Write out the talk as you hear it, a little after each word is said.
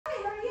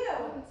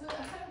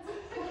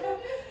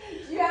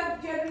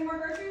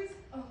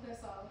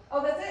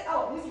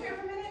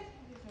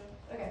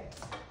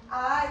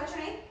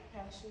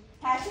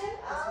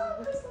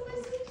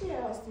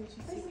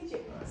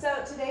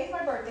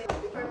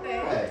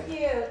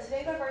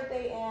Today's my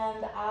birthday,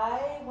 and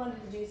I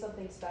wanted to do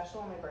something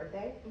special on my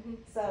birthday.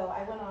 So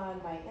I went on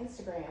my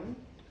Instagram,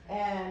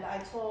 and I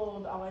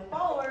told all my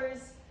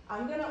followers,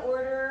 I'm gonna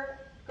order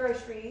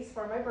groceries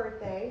for my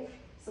birthday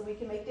so we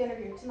can make dinner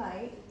here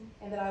tonight,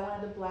 and that I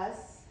wanted to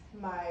bless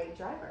my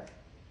driver.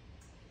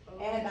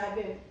 And I've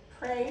been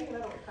praying, I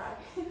don't want to cry.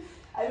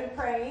 I've been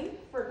praying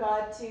for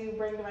God to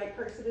bring the right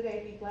person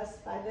today to be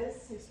blessed by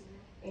this.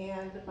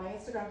 And my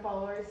Instagram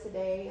followers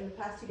today, in the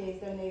past 2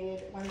 days,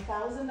 donated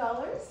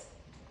 $1,000.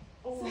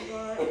 Oh my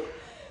God.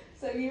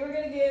 So you were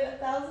going to get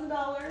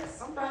 $1,000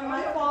 from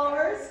my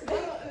followers.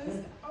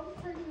 I'm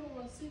pregnant with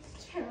my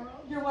 6th child.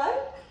 You're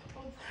what?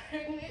 I'm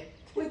pregnant.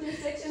 With your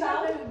 6th And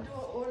child? I've been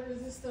doing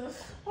orders and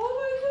stuff.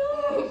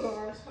 Oh my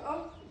gosh.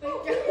 Oh,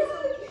 Oh,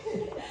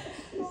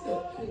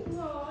 thank you.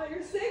 oh,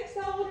 you're 6?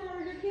 How old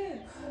are your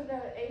kids? I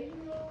got an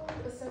 8-year-old,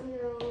 a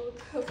 7-year-old,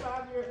 a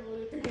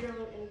 5-year-old, a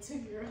 3-year-old, and a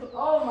 2-year-old.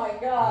 Oh my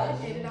gosh.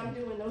 And then I'm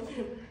doing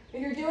November.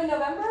 And you're doing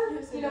November?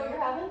 Yes, You know what you're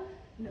having?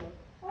 No.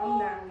 Oh. I'm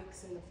 9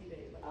 weeks in a few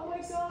days. Oh my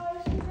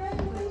gosh,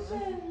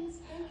 congratulations.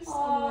 Thank you so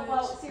Oh, much.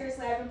 well,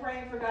 seriously, I've been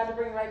praying for God to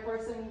bring the right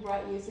person who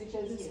brought you, so he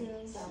chose Yes, you.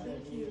 ma'am. So.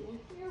 Thank you.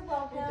 You're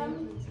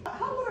welcome.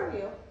 How old are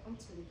you? I'm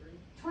 23.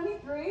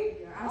 23?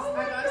 Yeah, Oh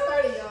my I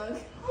started young. Wow.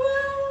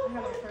 I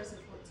had my first at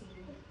 14.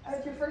 Oh,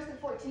 it's your first at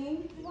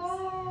 14?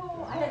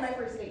 Wow. I had my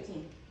first at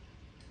 18.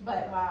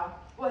 But wow.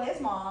 Well, his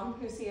mom,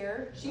 who's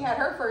here, she had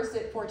her first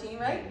at 14,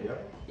 right?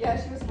 Yep. Yeah,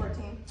 she was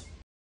 14.